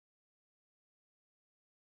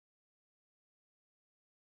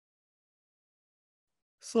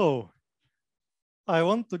So I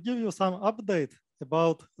want to give you some update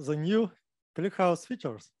about the new ClickHouse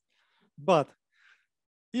features. But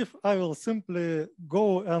if I will simply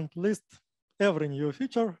go and list every new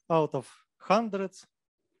feature out of hundreds,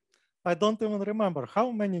 I don't even remember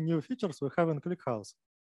how many new features we have in ClickHouse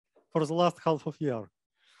for the last half of year.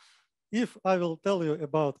 If I will tell you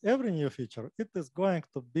about every new feature, it is going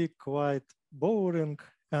to be quite boring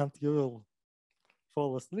and you will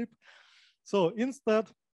fall asleep. So instead,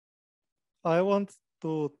 I want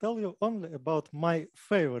to tell you only about my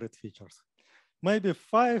favorite features. Maybe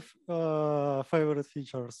 5 favorite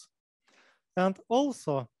features. And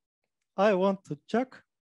also, I want to check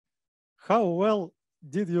how well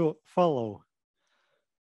did you follow?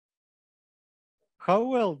 How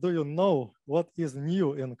well do you know what is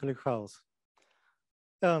new in ClickHouse?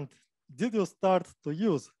 And did you start to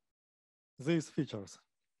use these features?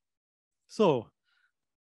 So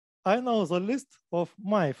I know the list of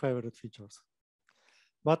my favorite features,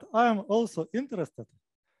 but I am also interested.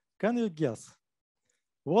 Can you guess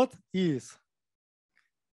what is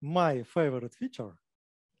my favorite feature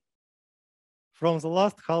from the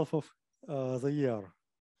last half of the year?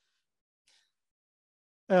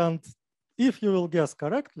 And if you will guess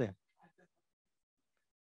correctly,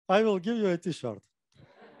 I will give you a t-shirt.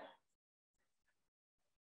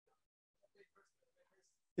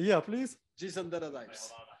 Yeah, please. JSON data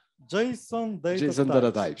types. JSON data JSON types.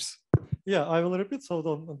 data types. Yeah, I will repeat, so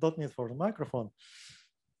don't need for the microphone.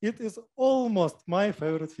 It is almost my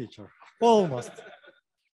favorite feature, almost.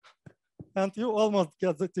 And you almost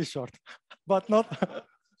get the t-shirt, but not.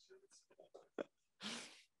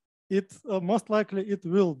 It most likely it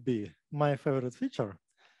will be my favorite feature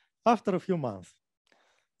after a few months,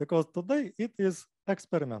 because today it is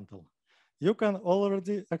experimental. You can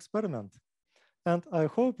already experiment, and I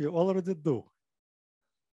hope you already do.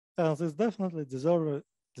 And this definitely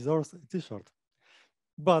deserves a t-shirt,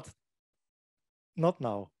 but not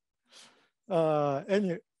now.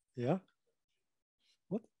 Yeah?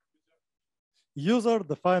 What?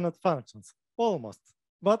 User-defined functions, almost,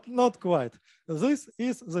 but not quite. This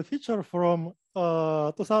is the feature from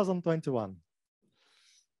 2021.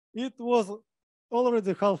 It was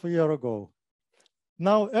already half a year ago.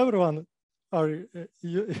 Now everyone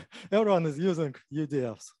is using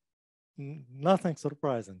UDFs. Nothing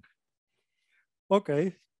surprising.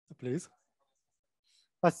 Okay, please.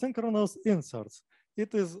 Asynchronous inserts.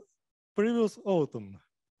 It is previous autumn.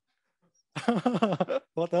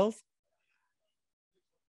 What else?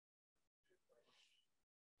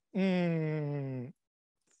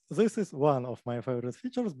 This is one of my favorite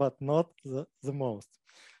features, but not the most.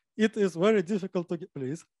 It is very difficult to get,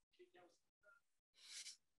 please.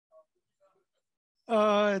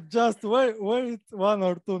 Just wait 1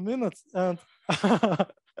 or 2 minutes and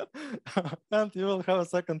and you will have a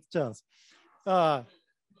second chance.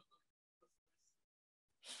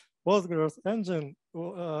 Postgres engine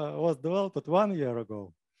was developed 1 year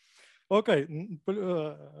ago. Okay,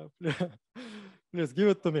 please give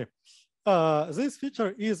it to me. This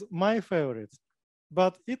feature is my favorite,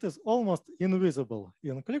 but it is almost invisible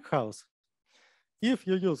in ClickHouse. If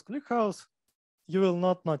you use ClickHouse, you will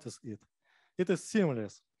not notice it. It is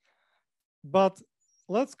seamless. But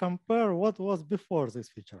let's compare what was before this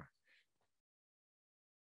feature.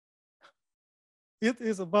 It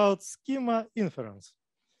is about schema inference.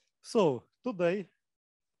 So today,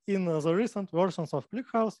 in the recent versions of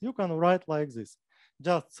ClickHouse, you can write like this.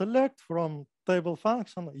 Just select from table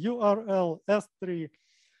function, URL, S3,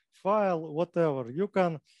 file, whatever. You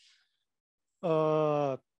can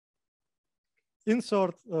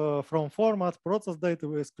insert from format process data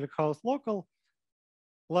with ClickHouse local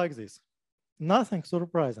like this. Nothing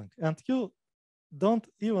surprising. And you don't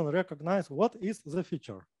even recognize what is the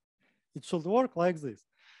feature. It should work like this.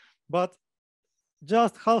 But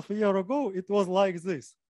just half a year ago, it was like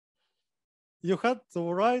this. You had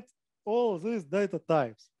to write all these data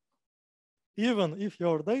types, even if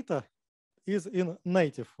your data is in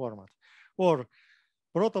native format or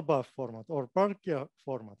protobuf format or Parquet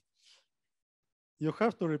format. You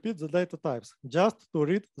have to repeat the data types just to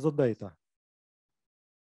read the data.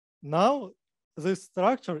 Now, this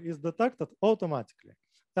structure is detected automatically,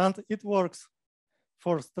 and it works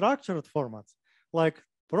for structured formats like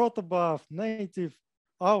protobuf, native,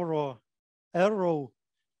 Auro, Arrow.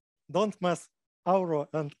 Don't mess Auro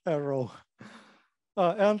and Arrow.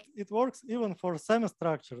 And it works even for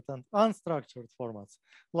semi-structured and unstructured formats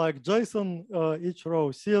like JSON, each row,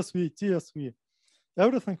 CSV, TSV.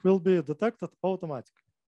 Everything will be detected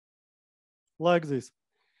automatically, like this.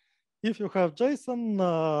 If you have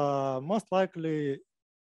JSON, most likely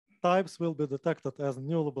types will be detected as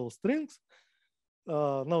nullable strings.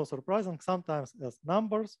 no surprising, sometimes as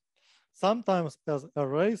numbers, sometimes as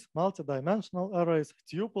arrays, multi-dimensional arrays,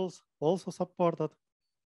 tuples also supported.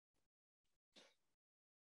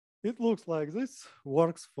 It looks like this,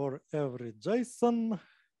 works for every JSON.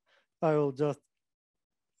 I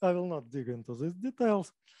will not dig into these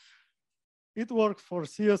details. It works for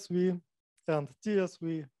CSV and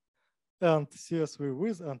TSV and CSV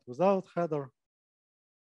with and without header.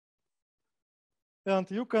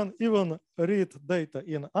 And you can even read data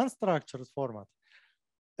in unstructured format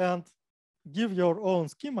and give your own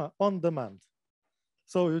schema on demand.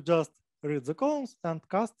 So you just read the columns and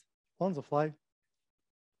cast on the fly.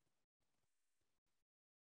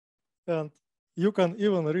 And you can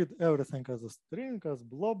even read everything as a string, as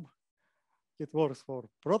blob. It works for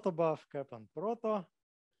protobuf, cap, and proto.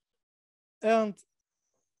 And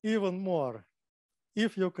even more,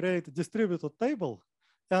 if you create distributed table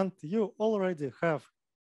and you already have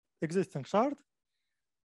existing shard,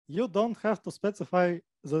 you don't have to specify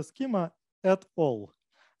the schema at all.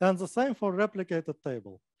 And the same for replicated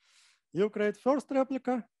table. You create first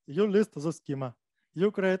replica, you list the schema. You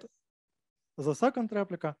create the second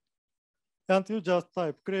replica, and you just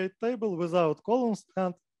type create table without columns,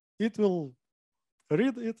 and it will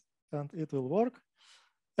read it, and it will work.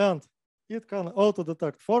 And it can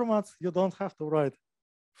auto-detect formats. You don't have to write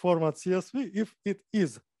format CSV if it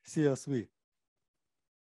is CSV.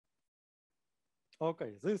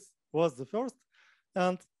 Okay, this was the first,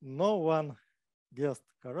 and no one guessed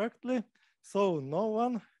correctly, so no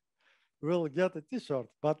one will get a t-shirt.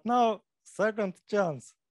 But now, second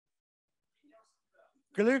chance.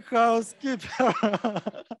 ClickHouse Keeper.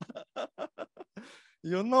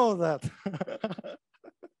 You know that.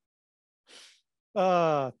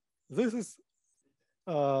 This is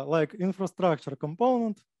like infrastructure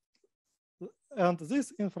component. And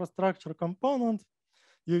this infrastructure component,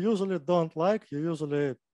 you usually don't like. You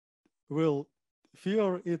usually will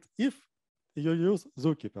fear it if you use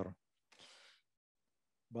Zookeeper.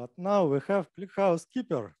 But now we have ClickHouse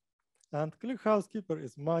Keeper, and ClickHouse Keeper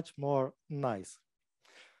is much more nice.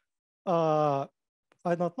 I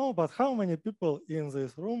don't know, but how many people in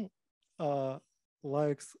this room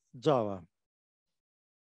likes Java?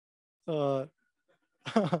 No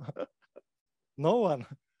one.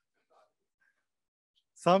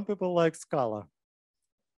 Some people like Scala.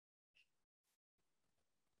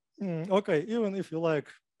 Okay, even if you like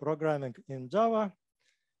programming in Java,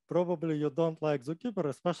 probably you don't like Zookeeper,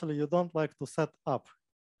 especially you don't like to set up.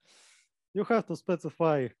 You have to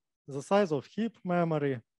specify the size of heap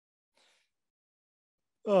memory.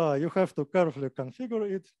 You have to carefully configure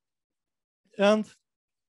it. And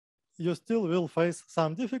you still will face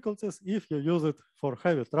some difficulties if you use it for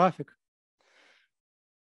heavy traffic.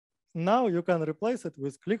 Now you can replace it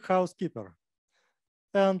with ClickHouse Keeper.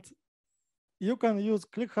 And you can use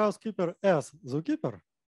ClickHouse Keeper as Zookeeper,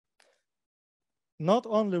 not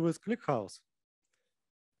only with ClickHouse.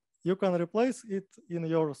 You can replace it in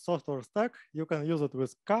your software stack. You can use it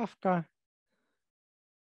with Kafka,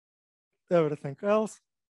 everything else.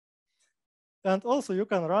 And also you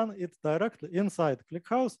can run it directly inside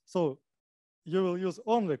ClickHouse. So you will use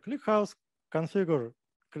only ClickHouse, configure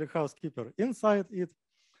ClickHouse Keeper inside it,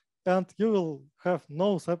 and you will have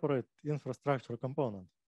no separate infrastructure component.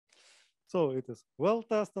 So it is well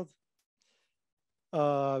tested.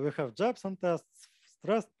 We have Jepsen tests,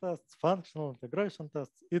 stress tests, functional integration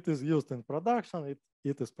tests. It is used in production.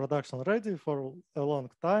 It is production ready for a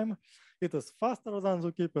long time. It is faster than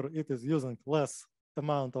Zookeeper. It is using less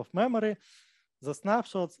amount of memory. The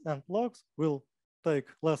snapshots and logs will take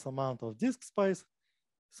less amount of disk space.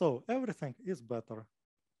 So everything is better.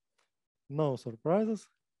 No surprises.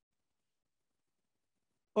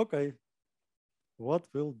 Okay, what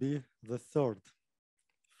will be the third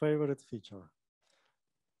favorite feature?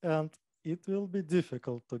 And it will be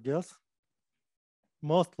difficult to guess.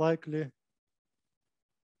 Most likely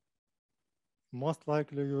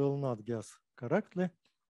you will not guess correctly,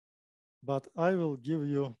 but I will give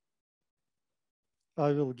you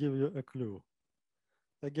a clue.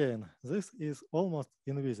 Again, this is almost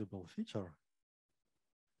invisible feature,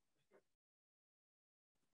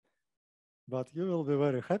 but you will be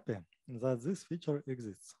very happy that this feature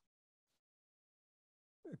exists.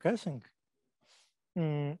 Caching?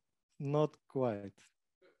 Not quite.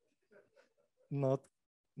 Not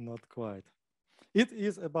quite. It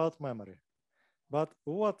is about memory. But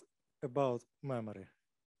what about memory?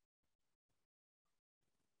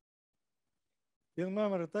 In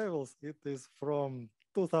memory tables, it is from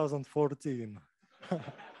 2014.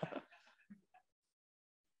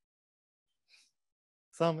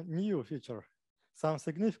 Some new feature, some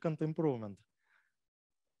significant improvement.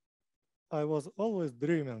 I was always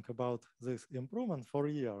dreaming about this improvement for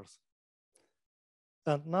years.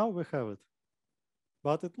 And now we have it.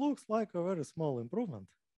 But it looks like a very small improvement.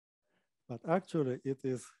 But actually, it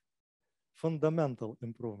is fundamental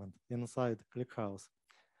improvement inside ClickHouse.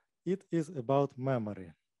 It is about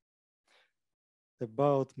memory.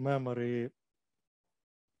 About memory.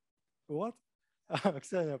 What?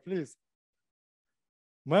 Ksenia, please.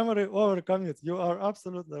 Memory over commit. You are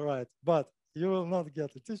absolutely right. But you will not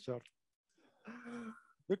get a t-shirt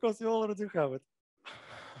because you already have it.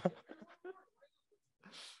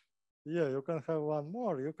 Yeah, you can have one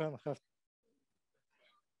more. You can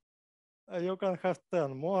have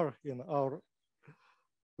 10 more in our.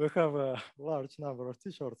 We have a large number of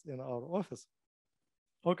t-shirts in our office.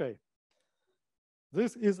 Okay.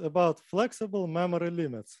 This is about flexible memory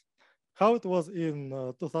limits. How it was in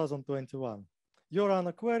 2021. You run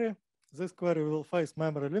a query. This query will face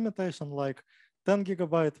memory limitation like 10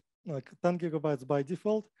 gigabytes by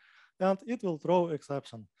default, and it will throw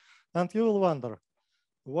exception. And you will wonder,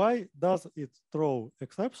 why does it throw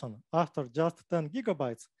exception after just 10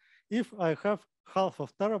 gigabytes if I have half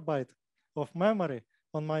of terabyte of memory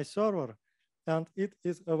on my server and it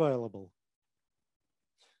is available?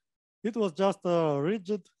 It was just a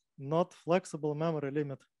rigid, not flexible memory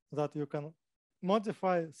limit that you can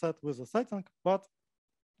modify, set with a setting, but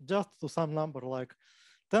just to some number like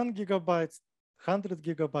 10 gigabytes, 100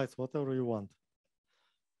 gigabytes, whatever you want.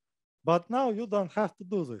 But now you don't have to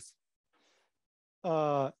do this.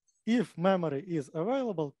 If memory is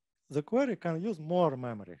available, the query can use more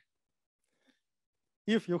memory.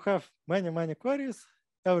 If you have many queries,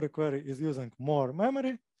 every query is using more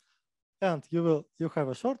memory, and you have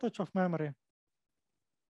a shortage of memory.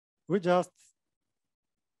 We just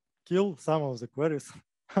kill some of the queries.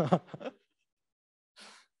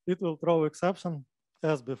 It will throw exception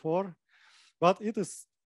as before, but it is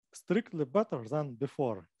strictly better than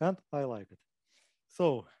before, and I like it.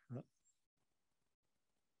 So,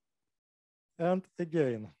 and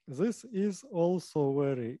again, this is also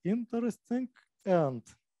very interesting, and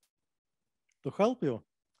to help you,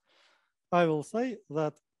 I will say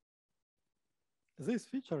that this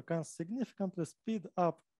feature can significantly speed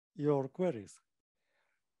up your queries,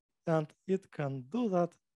 and it can do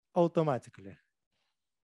that automatically.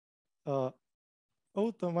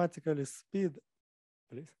 Automatically speed,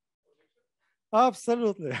 please.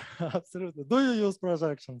 Absolutely, absolutely. Do you use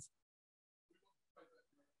projections?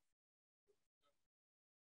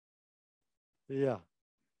 Yeah.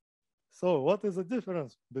 So what is the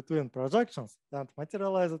difference between projections and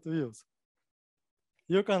materialized views?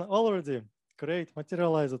 You can already create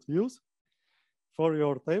materialized views for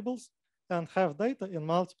your tables and have data in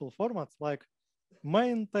multiple formats like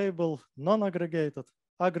main table, non-aggregated,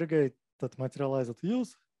 aggregated materialized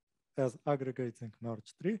views as aggregating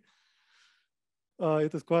merge tree.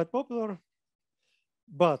 It is quite popular,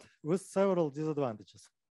 but with several disadvantages.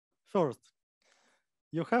 First,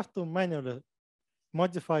 you have to manually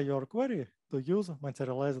modify your query to use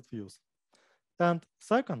materialized views. And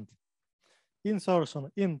second,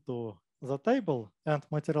 insertion into the table and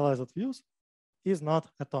materialized views is not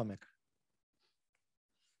atomic.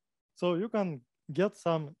 So you can get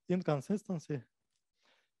some inconsistency,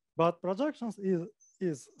 but projections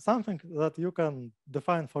is something that you can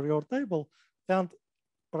define for your table, and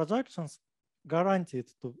projections guaranteed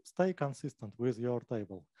to stay consistent with your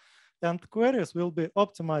table. And queries will be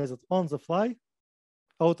optimized on the fly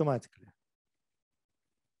automatically.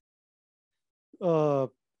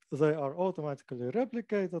 They are automatically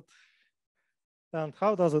replicated. And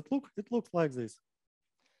how does it look? It looks like this.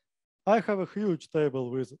 I have a huge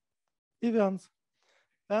table with events,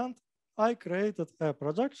 and I created a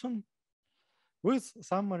projection with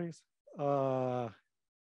summaries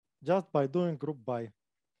just by doing group by.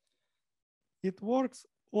 It works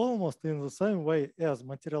almost in the same way as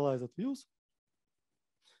materialized views,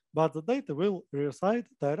 but the data will reside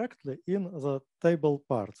directly in the table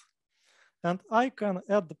parts. And I can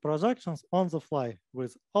add the projections on the fly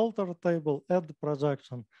with alter table, add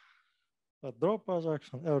projection, drop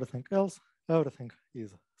projection, everything else, everything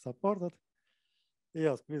is supported.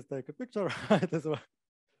 Yes, please take a picture. It is,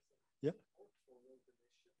 yeah.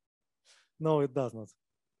 No, it does not.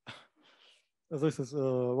 This is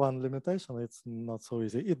one limitation. It's not so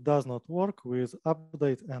easy. It does not work with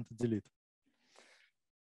update and delete.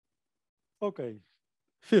 Okay,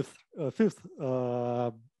 fifth,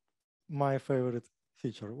 my favorite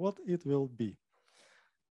feature, what it will be.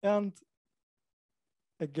 And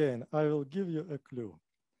again, I will give you a clue.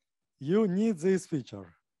 You need this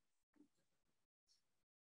feature.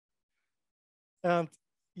 And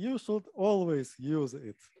you should always use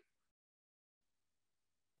it.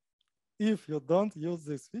 if you don't use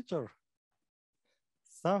this feature,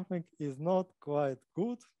 something is not quite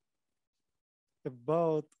good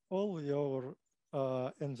about all your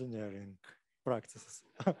engineering practices.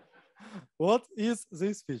 What is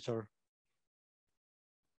this feature?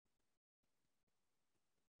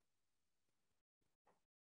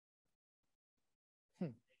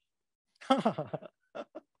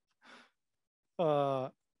 uh,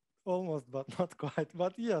 almost, but not quite.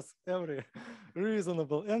 But yes, every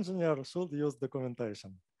reasonable engineer should use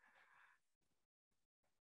documentation.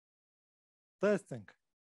 Testing.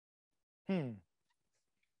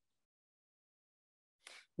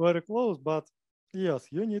 Very close, but yes,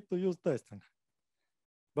 you need to use testing.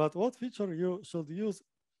 But what feature you should use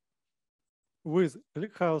with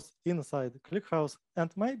ClickHouse inside ClickHouse? And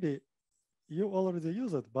maybe you already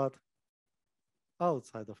use it, but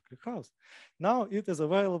outside of ClickHouse. Now it is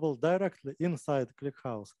available directly inside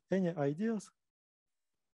ClickHouse. Any ideas?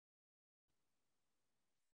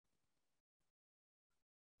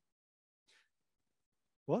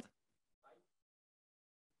 What?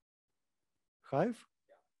 Hive?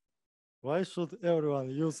 Why should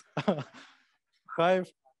everyone use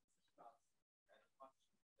Hive?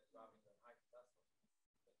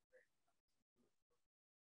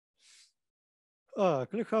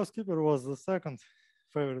 ClickHouse Keeper was the second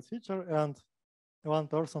favorite feature, and one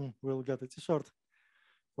person will get a t-shirt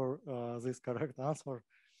for this correct answer.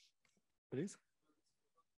 Please.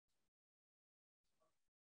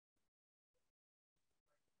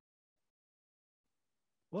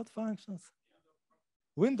 What functions?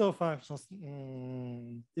 Window functions.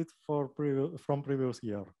 It's from previous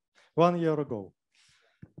year, 1 year ago.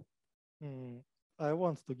 I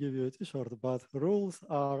want to give you a t-shirt, but rules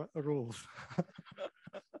are rules.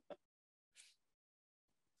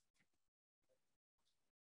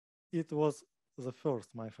 It was the first,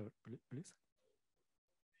 my favorite, please.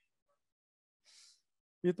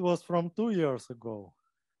 It was from 2 years ago.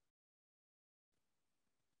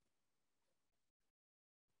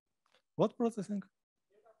 What processing?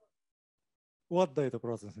 What data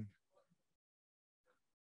processing?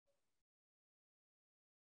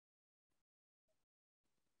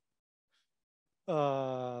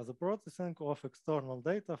 The processing of external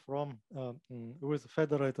data from with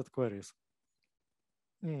federated queries.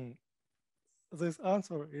 This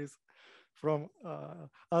answer is from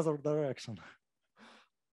other direction.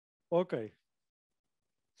 Okay.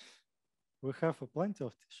 We have plenty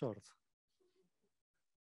of t-shirts.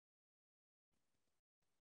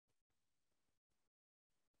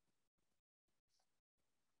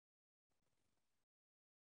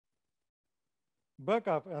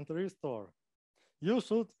 Backup and restore. You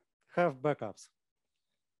should have backups.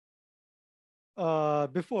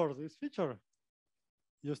 Before this feature,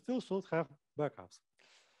 you still should have backups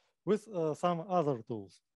with some other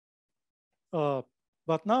tools.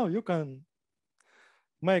 But now you can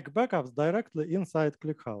make backups directly inside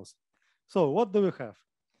ClickHouse. So what do we have?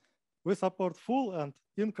 We support full and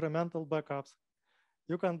incremental backups.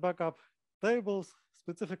 You can backup tables,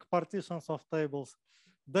 specific partitions of tables,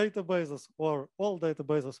 databases, or all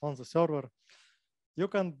databases on the server. You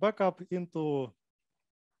can backup into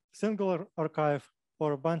single archive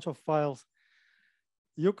or a bunch of files.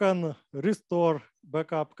 You can restore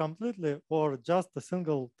backup completely or just a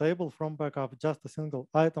single table from backup, just a single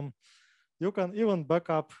item. You can even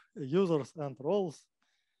backup users and roles,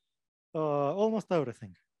 almost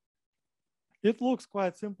everything. It looks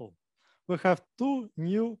quite simple. We have two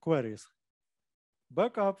new queries,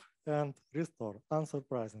 backup and restore,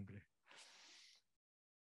 unsurprisingly.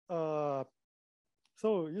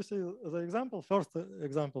 So you see the example, first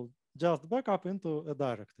example, just backup into a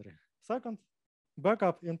directory. Second,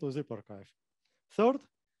 backup into zip archive. Third,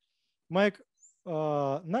 make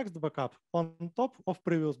next backup on top of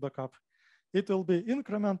previous backup. It will be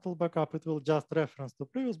incremental backup. It will just reference to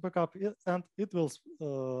previous backup, and it will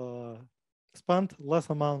spend less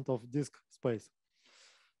amount of disk space.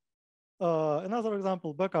 Another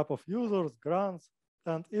example, backup of users, grants,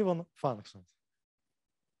 and even functions.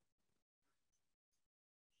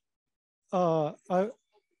 I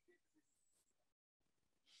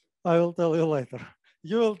will tell you later.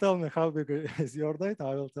 You will tell me how big is your data.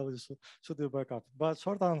 I will tell you should you back up. But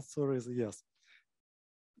short answer is yes.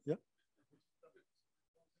 Yeah.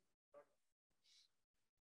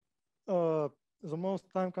 The most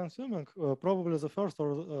time consuming, probably the first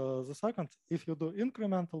or the second. If you do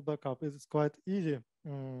incremental backup, it's quite easy.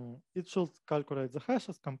 It should calculate the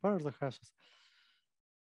hashes, compare the hashes.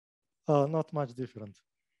 Not much different.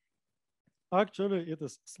 Actually, it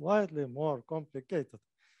is slightly more complicated.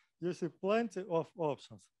 You see plenty of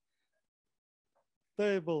options.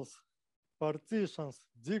 Tables, partitions,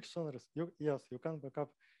 dictionaries. Yes, you can backup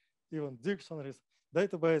even dictionaries,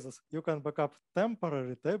 databases. You can backup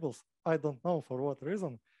temporary tables. I don't know for what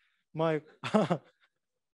reason. My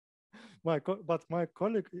but my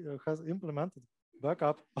colleague has implemented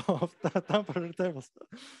backup of temporary tables.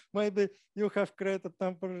 Maybe you have created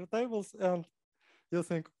temporary tables and you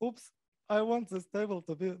think, oops, I want this table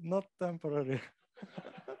to be not temporary.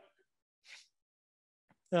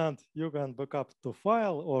 And you can backup to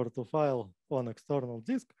file or to file on external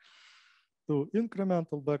disk to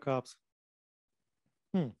incremental backups.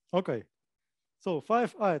 Okay, so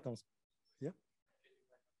 5 items. Yeah.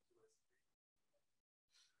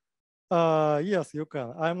 Yes, you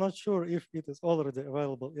can. I'm not sure if it is already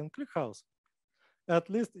available in ClickHouse. At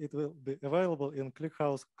least it will be available in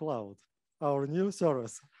ClickHouse Cloud, our new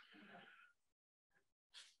service.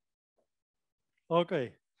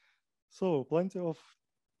 Okay, so plenty of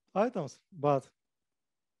items, but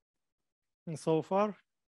so far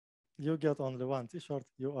you get only one t-shirt.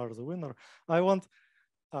 You are the winner. I want,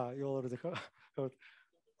 you already heard.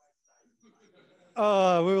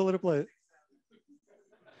 We will replay.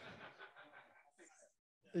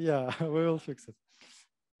 Yeah, we will fix it.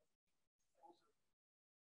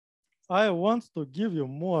 I want to give you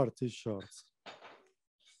more t-shirts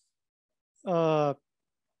of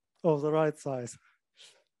the right size.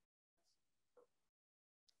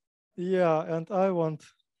 Yeah, and I want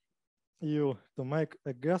you to make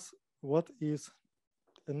a guess what is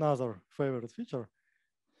another favorite feature.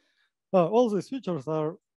 All these features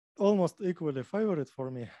are almost equally favorite for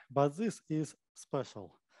me, but this is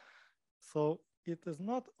special. So it is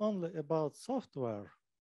not only about software.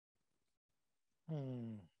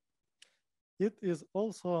 It is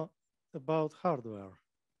also about hardware.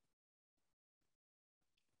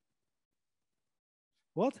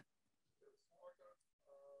 What?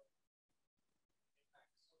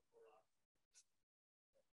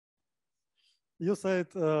 You said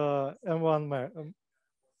M1,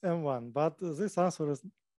 but this answer is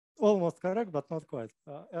almost correct, but not quite.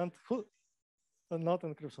 And who? Not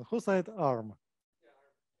encryption. Who said ARM?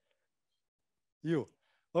 You.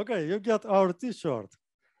 Okay, you get our T-shirt.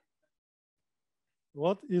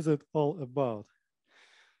 What is it all about?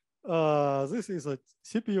 This is a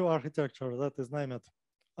CPU architecture that is named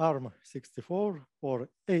ARM64 or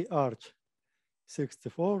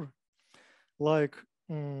AArch64. Like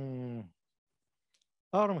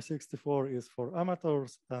ARM64 is for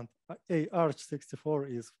amateurs and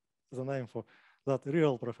AArch64 is the name for that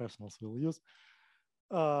real professionals will use.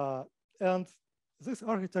 And this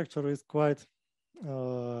architecture is quite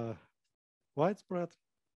widespread.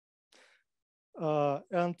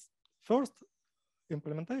 And first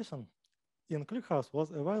implementation in ClickHouse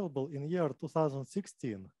was available in year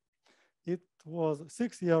 2016. It was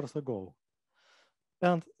 6 years ago.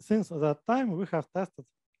 And since that time, we have tested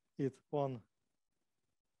it on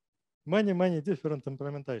many different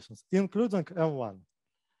implementations, including M1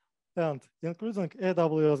 and including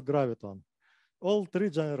AWS Graviton, all 3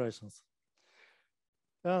 generations,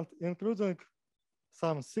 and including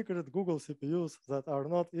some secret Google CPUs that are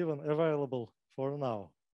not even available for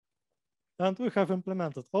now. And we have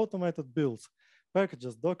implemented automated builds,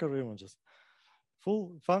 packages, Docker images,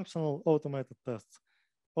 full functional automated tests,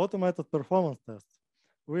 automated performance tests.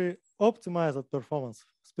 We optimized performance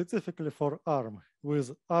specifically for ARM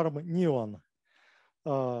with ARM Neon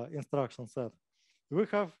instruction set. We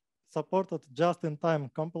have supported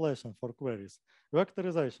just-in-time compilation for queries,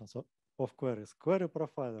 vectorizations of queries, query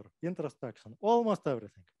profiler, introspection, almost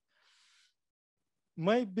everything.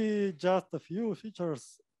 Maybe just a few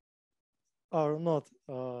features are not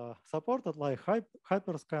supported, like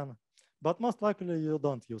Hyperscan, but most likely you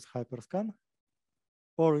don't use Hyperscan,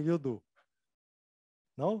 or you do.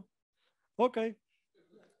 No? Okay.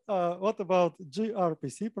 What about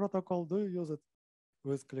gRPC protocol? Do you use it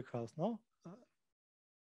with ClickHouse? No?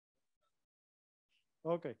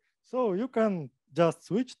 Okay. So you can just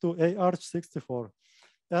switch to AArch64.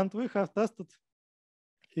 And we have tested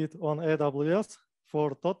it on AWS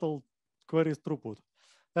for total queries throughput.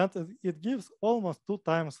 And it gives almost 2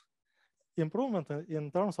 times improvement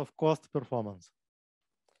in terms of cost performance.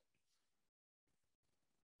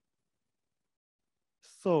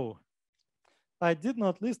 So I did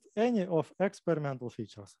not list any of experimental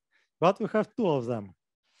features, but we have 2 of them.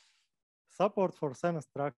 Support for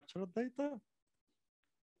semi-structured data.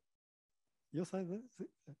 You said this?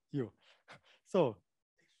 You. So,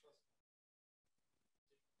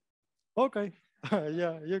 okay,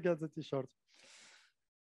 yeah, you get the t-shirt.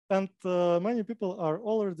 And many people are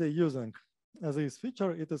already using this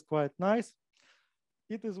feature. It is quite nice.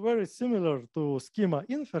 It is very similar to schema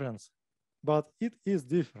inference, but it is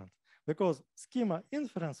different. because schema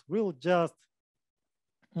inference will just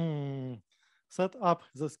set up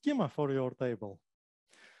the schema for your table.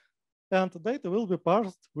 And data will be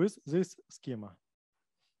parsed with this schema.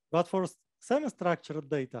 But for semi-structured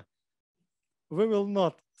data, we will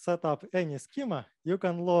not set up any schema. You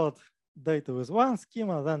can load data with one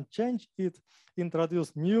schema, then change it,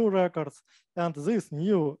 introduce new records, and these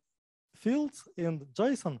new fields in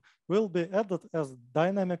JSON will be added as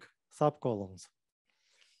dynamic subcolumns.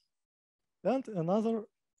 And another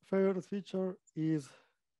favorite feature is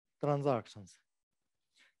transactions.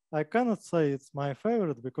 I cannot say it's my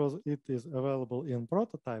favorite because it is available in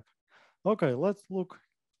prototype. Okay, let's look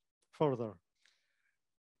further.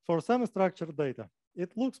 For semi-structured data,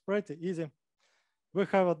 it looks pretty easy. We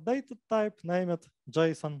have a data type named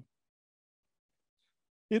JSON.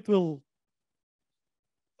 It will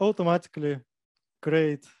automatically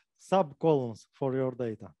create subcolumns for your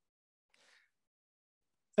data.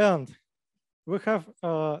 And we have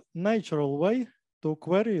a natural way to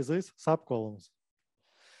query these subcolumns.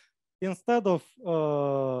 Instead of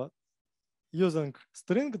using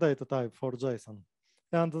string data type for JSON,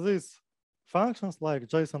 and these functions like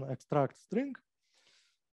JSON extract string,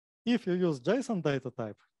 if you use JSON data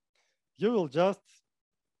type, you will just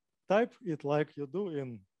type it like you do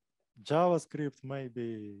in JavaScript,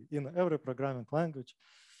 maybe in every programming language,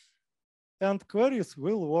 and queries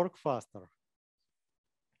will work faster.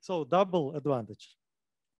 So double advantage.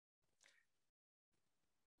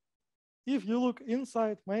 If you look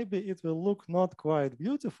inside, maybe it will look not quite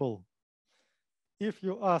beautiful. If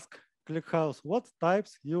you ask ClickHouse what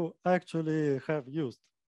types you actually have used,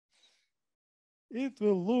 it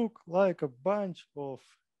will look like a bunch of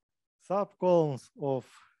subcolumns of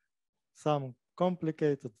some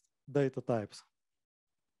complicated data types.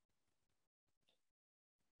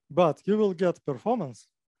 But you will get performance,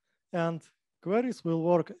 and queries will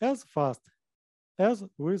work as fast as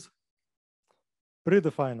with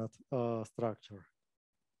predefined structure.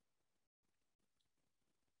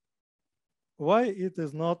 Why it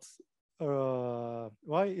is not?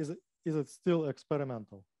 Why is it still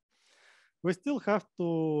experimental? We still have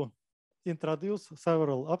to introduce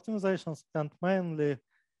several optimizations, and mainly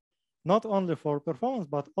not only for performance,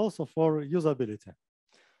 but also for usability.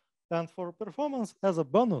 And for performance, as a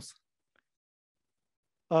bonus,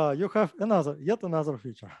 you have yet another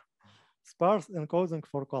feature, sparse encoding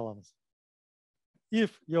for columns.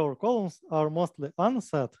 If your columns are mostly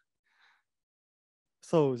unset,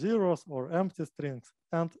 so zeros or empty strings,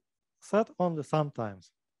 and set only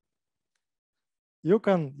sometimes, you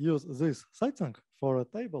can use this setting for a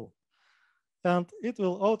table, and it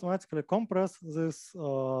will automatically compress these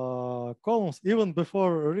columns even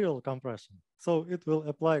before real compression. So it will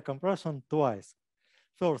apply compression twice.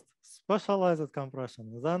 First, specialized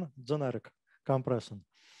compression, then generic compression.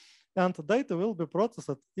 And data will be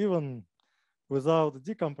processed even without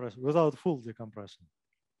decompression, without full decompression.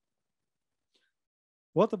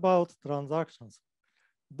 What about transactions?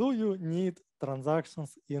 Do you need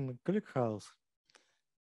transactions in ClickHouse?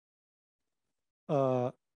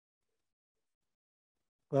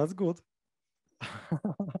 That's good.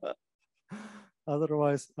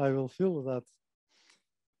 Otherwise, I will feel that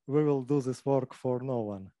we will do this work for no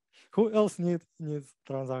one. Who else needs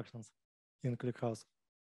transactions in ClickHouse?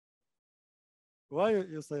 Why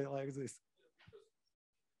you say like this?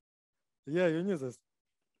 Yeah, you need this.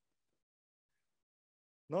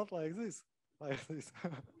 Not like this, like this.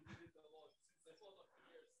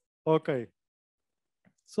 Okay.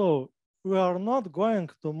 So we are not going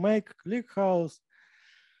to make ClickHouse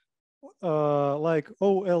like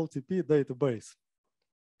OLTP database.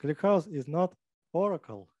 ClickHouse is not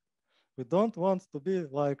Oracle. We don't want to be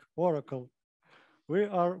like Oracle. We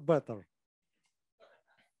are better.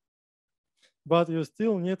 But you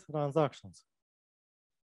still need transactions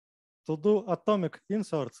to do atomic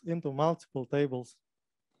inserts into multiple tables,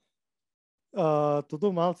 to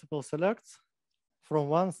do multiple selects from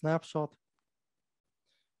one snapshot.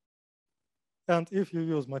 And if you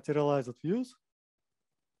use materialized views,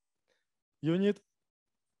 you need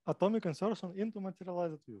atomic insertion into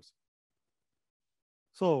materialized views.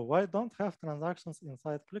 So why don't have transactions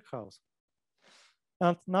inside ClickHouse?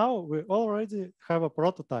 And now we already have a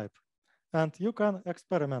prototype, and you can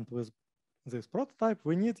experiment with this prototype.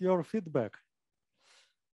 We need your feedback.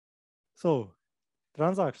 So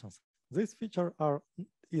transactions, this feature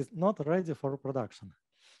is not ready for production,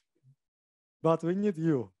 but we need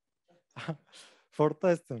you for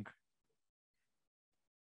testing.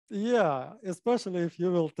 Yeah, especially if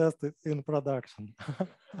you will test it in production.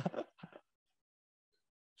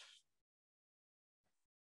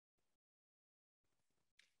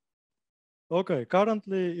 Okay,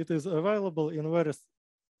 currently it is available in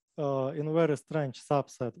very strange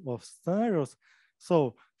subset of scenarios.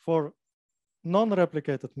 So for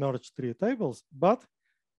non-replicated merge tree tables, but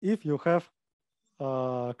if you have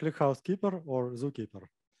ClickHouse Keeper or Zookeeper.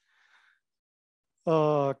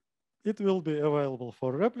 It will be available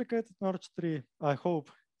for replicated merge tree, I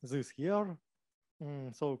hope this year,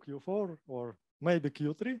 so Q4 or maybe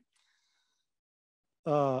Q3.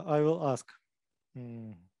 I will ask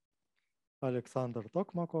Alexander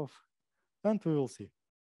Tokmakov, and we will see.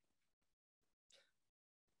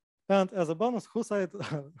 And as a bonus, who said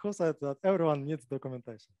who said that everyone needs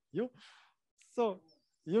documentation? You? So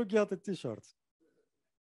you get a t-shirt.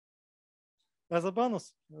 As a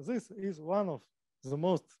bonus, this is one of the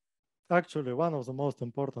most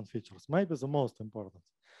important features, maybe the most important.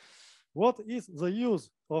 What is the use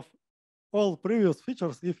of all previous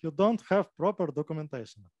features if you don't have proper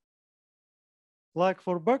documentation? Like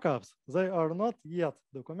for backups, they are not yet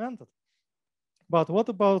documented. But what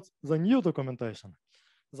about the new documentation?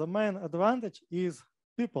 The main advantage is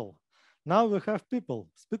people. Now we have people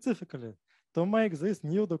specifically to make this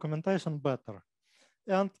new documentation better.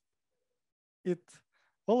 And it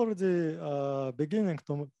already beginning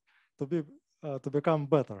to become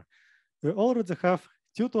better. We already have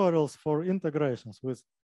tutorials for integrations with,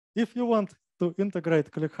 if you want to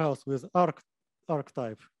integrate ClickHouse with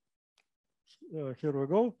archetype, here we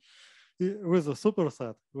go, with a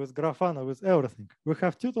superset, with Grafana, with everything. We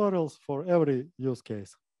have tutorials for every use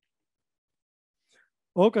case.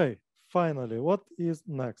 Okay, finally, what is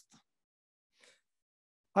next?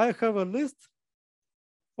 I have a list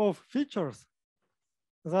of features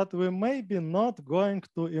that we may be not going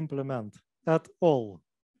to implement at all.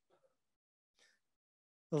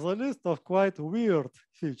 The list of quite weird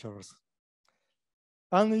features,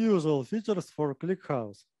 unusual features for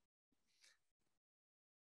ClickHouse.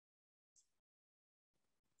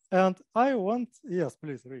 And I want, yes,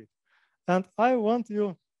 please read. And I want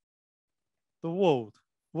you to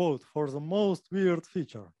vote for the most weird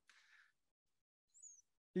feature.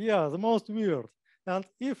 Yeah, the most weird. And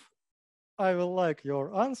if I will like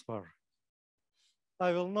your answer,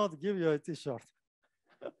 I will not give you a t-shirt.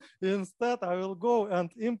 Instead, I will go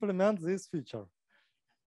and implement this feature.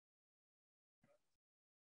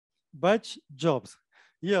 Batch jobs.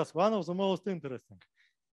 Yes, one of the most interesting.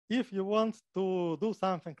 If you want to do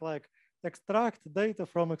something like extract data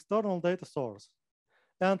from external data source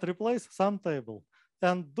and replace some table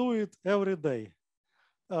and do it every day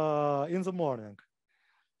in the morning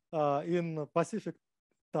in Pacific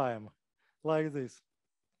time, like this.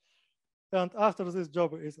 And after this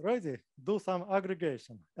job is ready, do some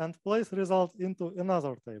aggregation and place result into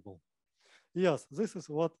another table. Yes, this is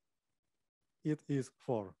what it is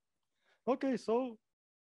for. Okay, so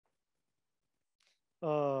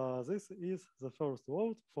this is the first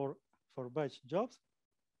vote for batch jobs.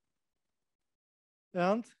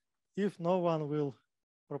 And if no one will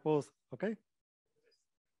propose, okay?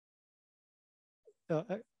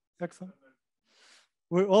 Excellent.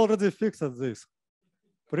 We already fixed this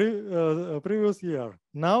previous year.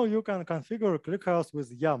 Now you can configure ClickHouse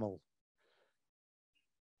with YAML.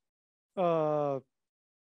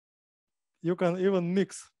 You can even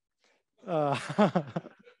mix.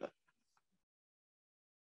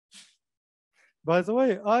 By the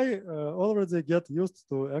way, I already get used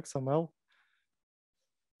to XML.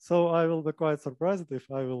 So I will be quite surprised if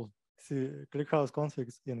I will see ClickHouse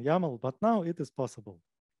configs in YAML, but now it is possible.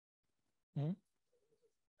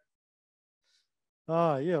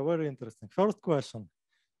 Yeah, very interesting. First question,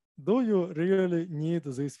 do you really need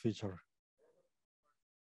this feature?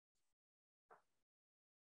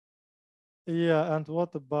 Yeah, and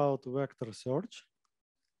what about vector search?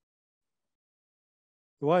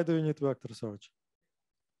 Why do you need vector search?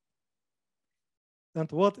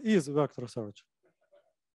 And what is vector search?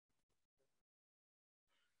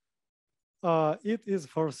 It is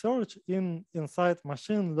for search inside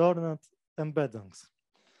machine learned embeddings.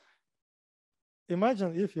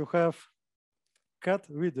 Imagine if you have cat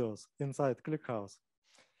videos inside ClickHouse,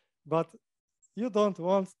 but you don't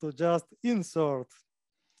want to just insert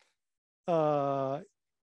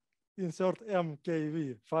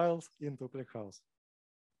MKV files into ClickHouse.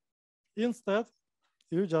 Instead,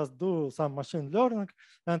 you just do some machine learning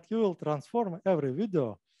and you will transform every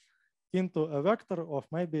video into a vector of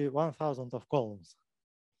maybe 1,000 of columns.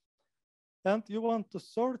 And you want to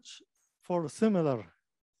search for similar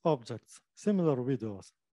objects, similar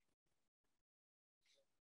videos.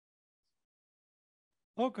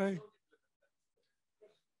 Okay.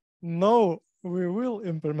 No, we will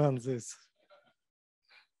implement this.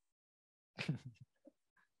 Okay.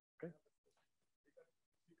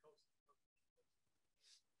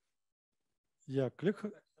 Yeah,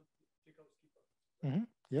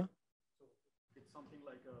 yeah. It's something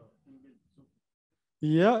like a inbuilt soup.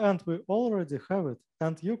 Yeah, and we already have it,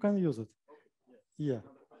 and you can use it. Yeah.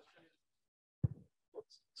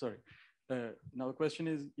 Sorry. Now the question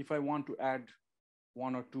is, if I want to add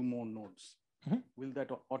one or two more nodes, will that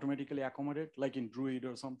automatically accommodate, like in Druid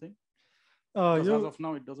or something? Because as of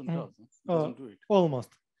now, it doesn't do it.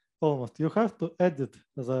 Almost. You have to edit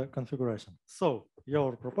the configuration. So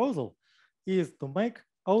your proposal is to make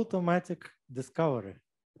automatic discovery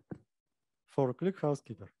for ClickHouse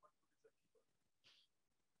Keeper.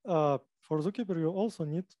 For Zookeeper, you also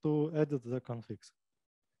need to edit the configs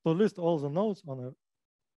to list all the nodes on a.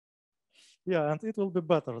 Yeah, and it will be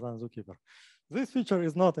better than Zookeeper. This feature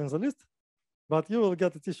is not in the list, but you will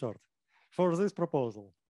get a t-shirt for this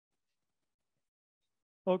proposal.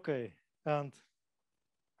 Okay, and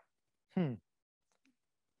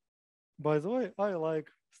by the way, I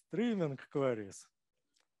like streaming queries.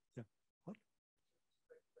 Yeah. What?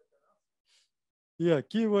 Yeah,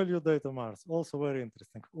 key value data Mars, also very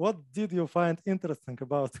interesting. What did you find interesting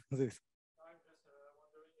about this? I'm just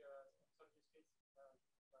wondering, in some use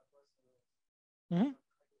case, that was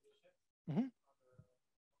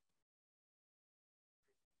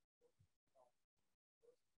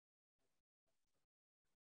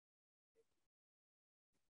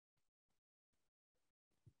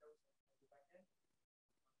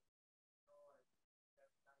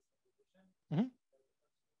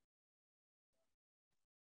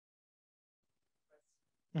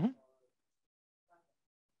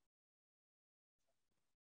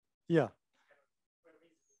Yeah.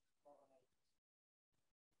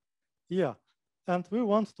 Yeah, and we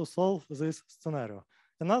want to solve this scenario.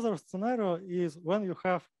 Another scenario is when you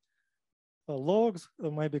have logs,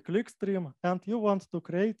 maybe clickstream, and you want to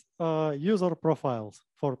create user profiles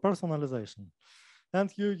for personalization.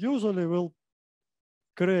 And you usually will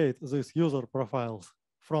create these user profiles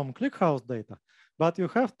from ClickHouse data, but you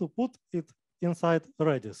have to put it inside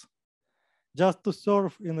Redis just to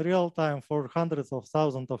serve in real time for hundreds of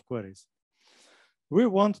thousands of queries. We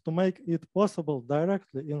want to make it possible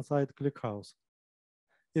directly inside ClickHouse.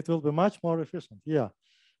 It will be much more efficient. Yeah,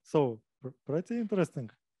 so pretty interesting.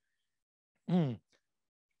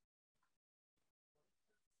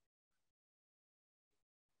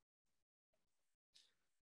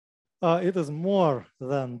 It is more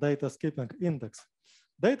than data skipping index.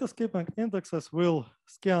 Data skipping indexes will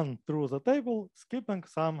scan through the table, skipping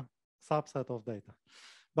some subset of data.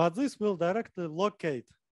 But this will directly locate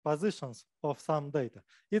positions of some data.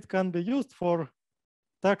 It can be used for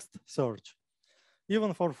text search,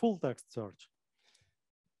 even for full text search.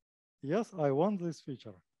 Yes, I want this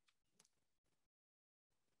feature.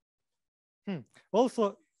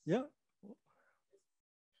 Also, yeah.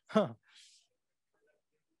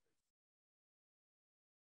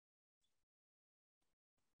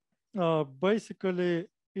 Basically,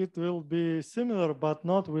 it will be similar, but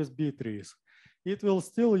not with B trees. It will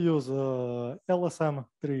still use LSM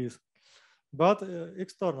trees, but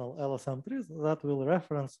external LSM trees that will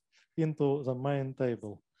reference into the main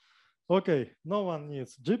table. Okay, no one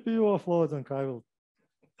needs GPU offloading. I will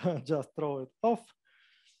just throw it off.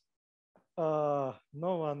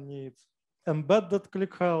 No one needs embedded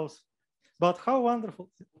ClickHouse. But how wonderful.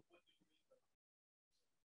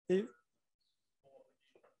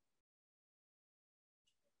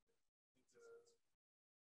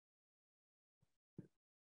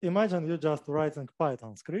 Imagine you just writing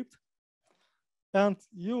Python script and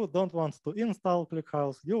you don't want to install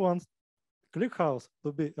ClickHouse. You want ClickHouse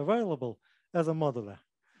to be available as a modular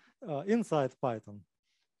inside Python.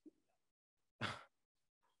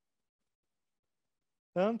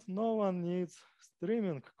 And no one needs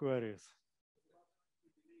streaming queries.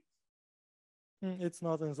 It's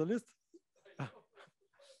not in the list.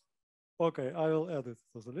 Okay, I will add it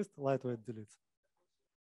to the list, lightweight delete.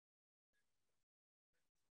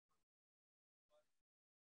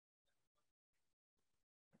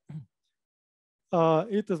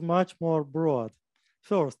 It is much more broad.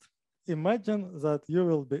 First, imagine that you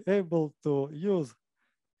will be able to use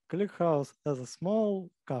ClickHouse as a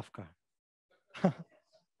small Kafka.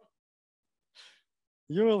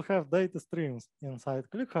 You will have data streams inside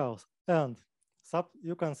ClickHouse, and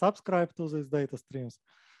you can subscribe to these data streams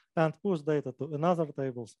and push data to another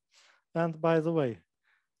tables. And by the way,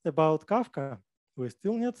 about Kafka, we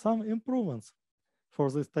still need some improvements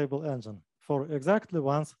for this table engine for exactly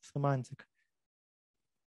once semantic.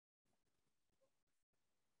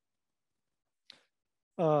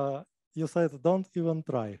 You said don't even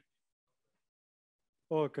try.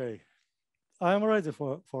 Okay, I'm ready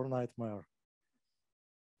for nightmare.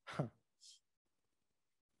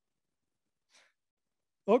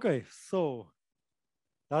 Okay, so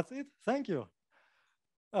that's it. Thank you.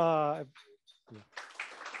 Yeah.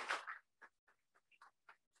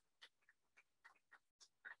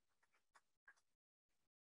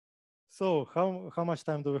 So how much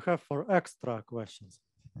time do we have for extra questions?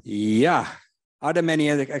 Yeah. Are there many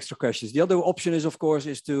other extra questions? The other option is, of course,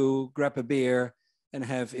 is to grab a beer and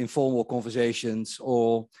have informal conversations.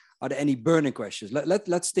 Or are there any burning questions?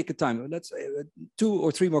 Let's take a time. Let's 2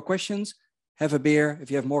 or 3 more questions. Have a beer.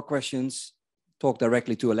 If you have more questions, talk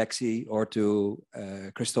directly to Alexey or to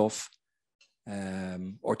Christoph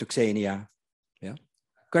or to Xenia. Yeah.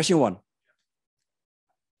 Question 1.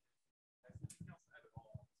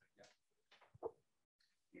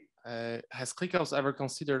 Has ClickHouse ever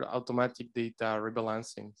considered automatic data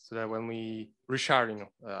rebalancing so that when we resharding,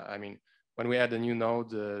 I mean, when we add a new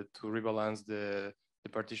node to rebalance the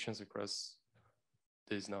partitions across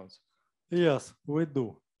these nodes? Yes, we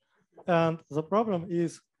do. And the problem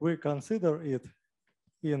is we consider it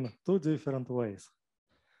in 2 different ways.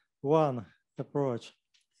 One approach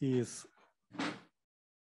is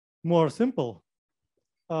more simple.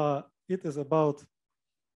 It is about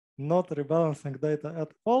not rebalancing data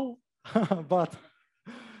at all, but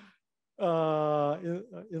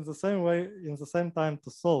in the same way, in the same time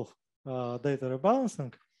to solve data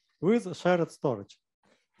rebalancing with shared storage.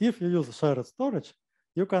 If you use shared storage,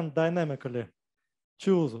 you can dynamically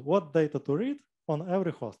choose what data to read on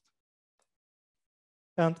every host.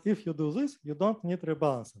 And if you do this, you don't need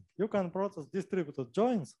rebalancing. You can process distributed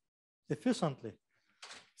joins efficiently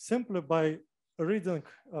simply by reading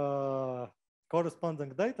corresponding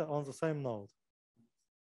data on the same node.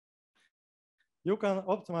 You can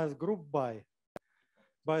optimize group by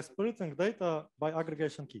splitting data by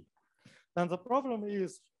aggregation key. And the problem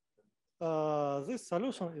is this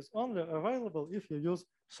solution is only available if you use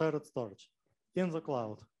shared storage in the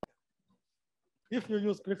cloud. If you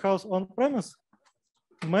use ClickHouse on-premise,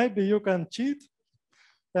 maybe you can cheat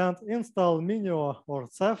and install Minio or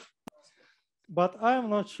Ceph, but I'm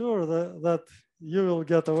not sure that you will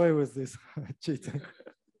get away with this cheating.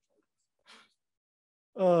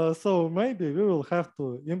 So maybe we will have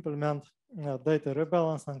to implement data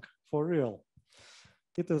rebalancing for real.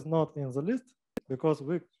 It is not in the list because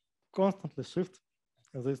we constantly shift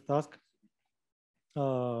this task.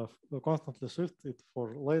 We constantly shift it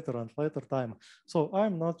for later and later time. So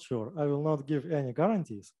I'm not sure. I will not give any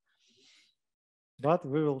guarantees, but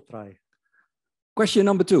we will try. Question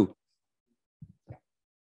number 2.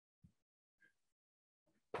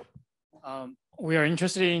 We are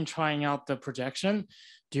interested in trying out the projection.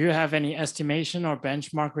 Do you have any estimation or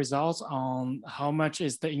benchmark results on how much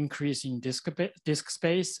is the increase in disk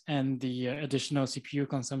space and the additional CPU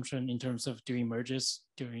consumption in terms of doing merges,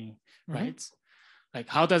 doing writes? Like,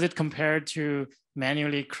 how does it compare to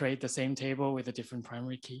manually create the same table with a different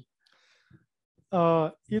primary key?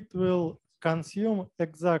 It will consume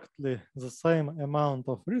exactly the same amount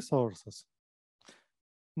of resources,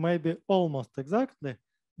 maybe almost exactly,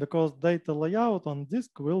 because data layout on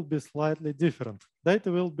disk will be slightly different. Data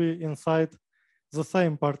will be inside the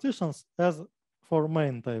same partitions as for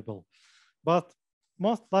main table, but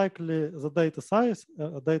most likely the data size,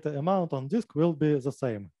 data amount on disk will be the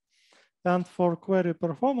same. And for query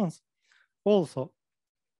performance, also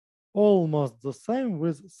almost the same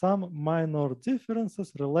with some minor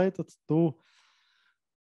differences related to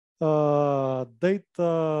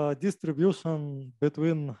data distribution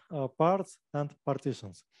between parts and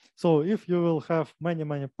partitions. So if you will have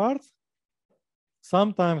many parts,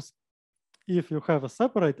 sometimes if you have a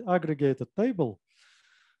separate aggregated table,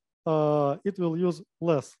 it will use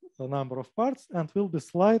less number of parts and will be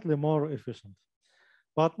slightly more efficient.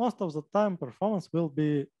 But most of the time, performance will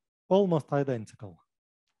be almost identical.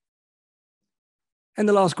 And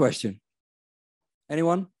the last question.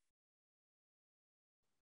 Anyone?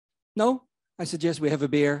 No? I suggest we have a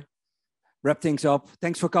beer, wrap things up.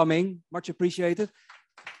 Thanks for coming. Much appreciated.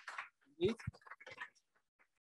 Indeed.